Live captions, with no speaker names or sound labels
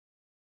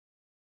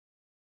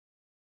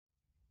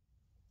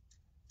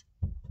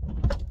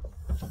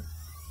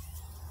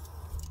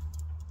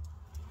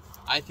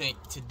I think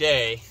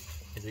today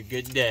is a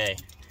good day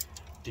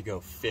to go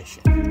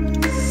fishing.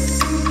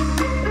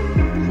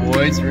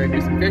 Boys, ready to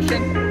do some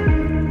fishing?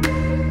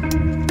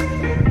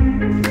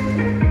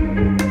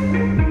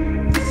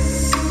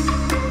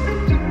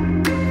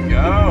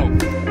 Go!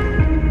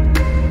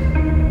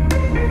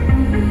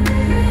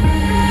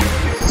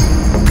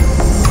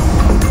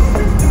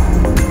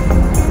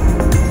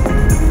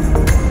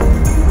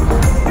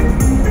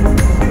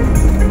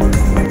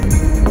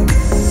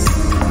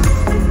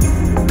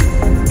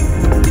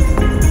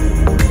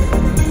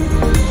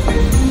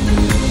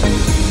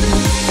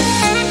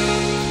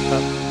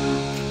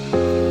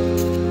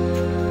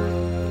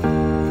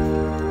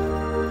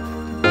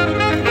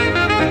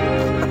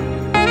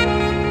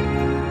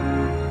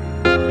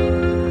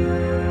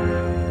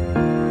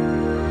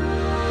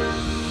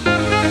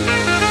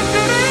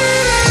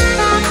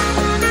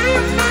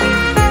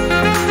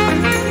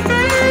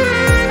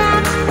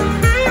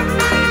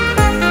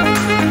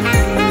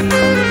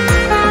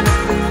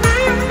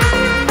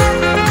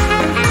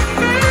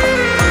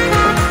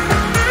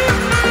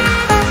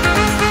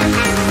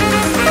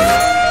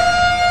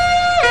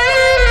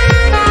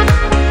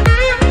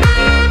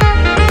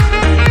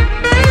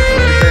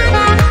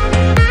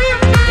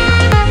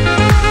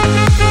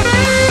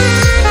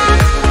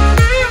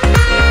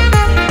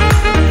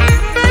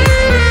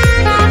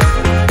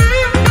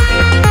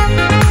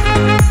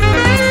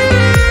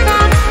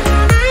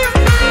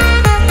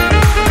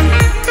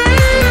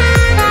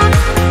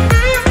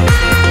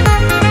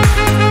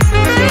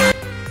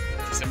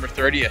 December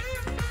 30th,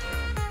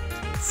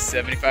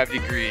 75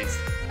 degrees.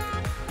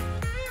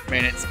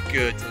 Man, it's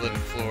good to live in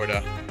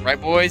Florida. Right,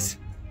 boys?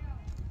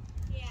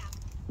 Yeah.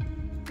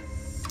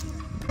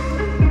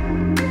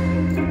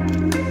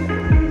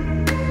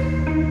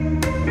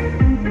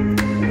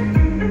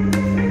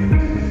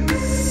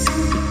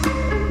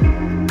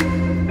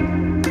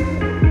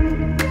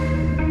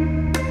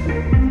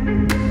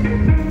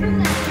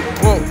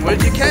 Whoa, what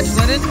did you catch,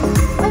 Lennon?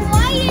 A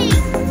whiting!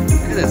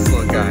 Look at this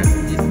little guy.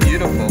 He's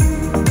beautiful.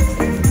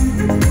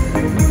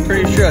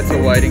 Pretty sure that's a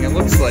whiting. It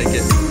looks like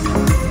it.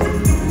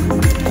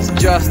 It's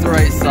just the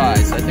right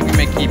size. I think we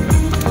may keep him.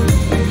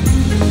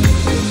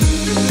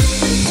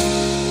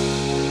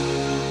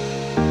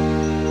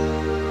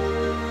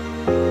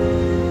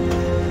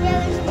 Yeah,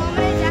 there's a mom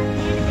and a jack and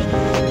a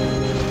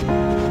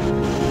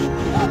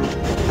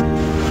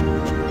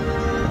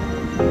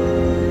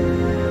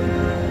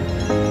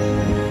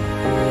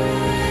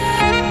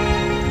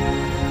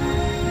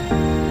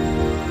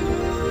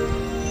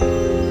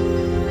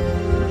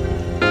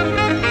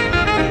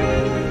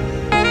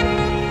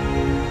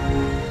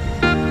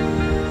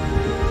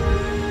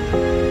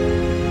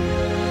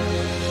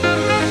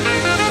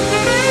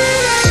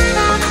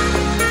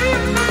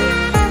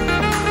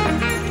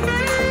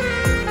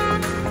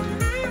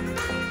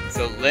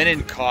So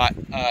Lennon caught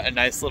a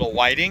nice little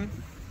whiting,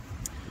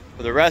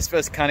 but the rest of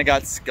us kind of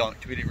got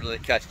skunked. We didn't really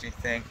catch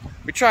anything.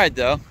 We tried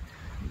though,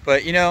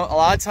 but you know, a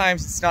lot of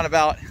times it's not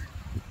about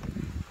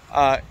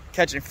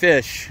catching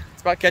fish.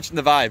 It's about catching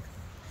the vibe,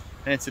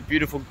 and it's a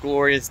beautiful,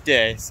 glorious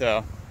day.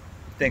 So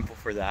thankful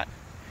for that.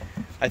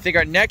 I think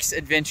our next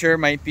adventure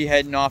might be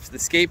heading off to the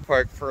skate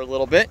park for a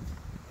little bit.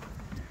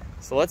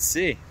 So let's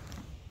see.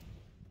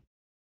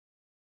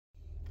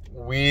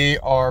 We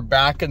are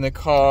back in the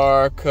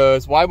car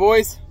because why,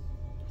 boys?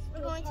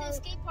 We're going to the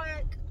skate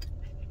park.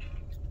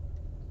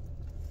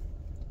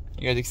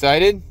 You guys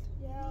excited?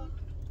 Yeah.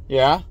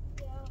 Yeah?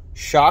 Yeah.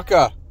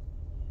 Shaka.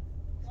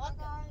 What?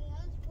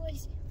 Those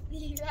boys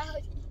be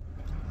rowdy.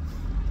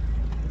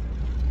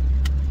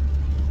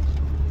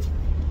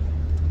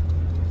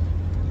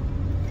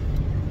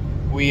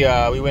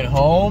 We went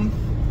home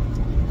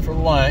for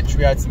lunch.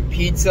 We had some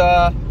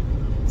pizza,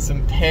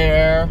 some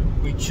pear.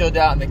 We chilled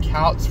out on the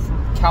couch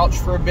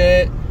for a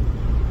bit.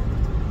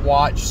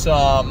 Watched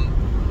some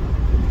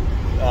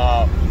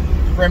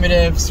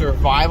primitive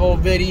survival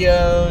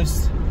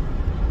videos.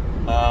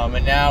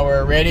 And now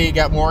we're ready,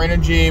 got more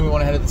energy. We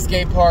want to head to the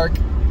skate park.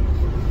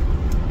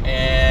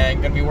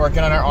 And gonna be working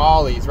on our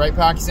ollies, right,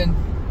 Paxton?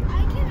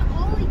 I can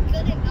only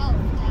good enough,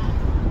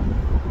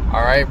 Dad.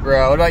 All right,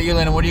 bro. What about you,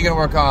 Lennon? What are you gonna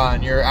work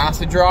on? Your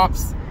acid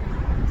drops?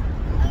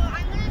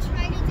 I'm gonna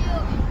try to do,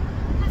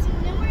 because you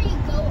know where you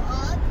go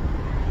up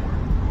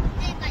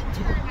and like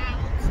turn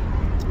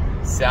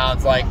out.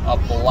 Sounds like a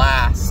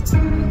blast.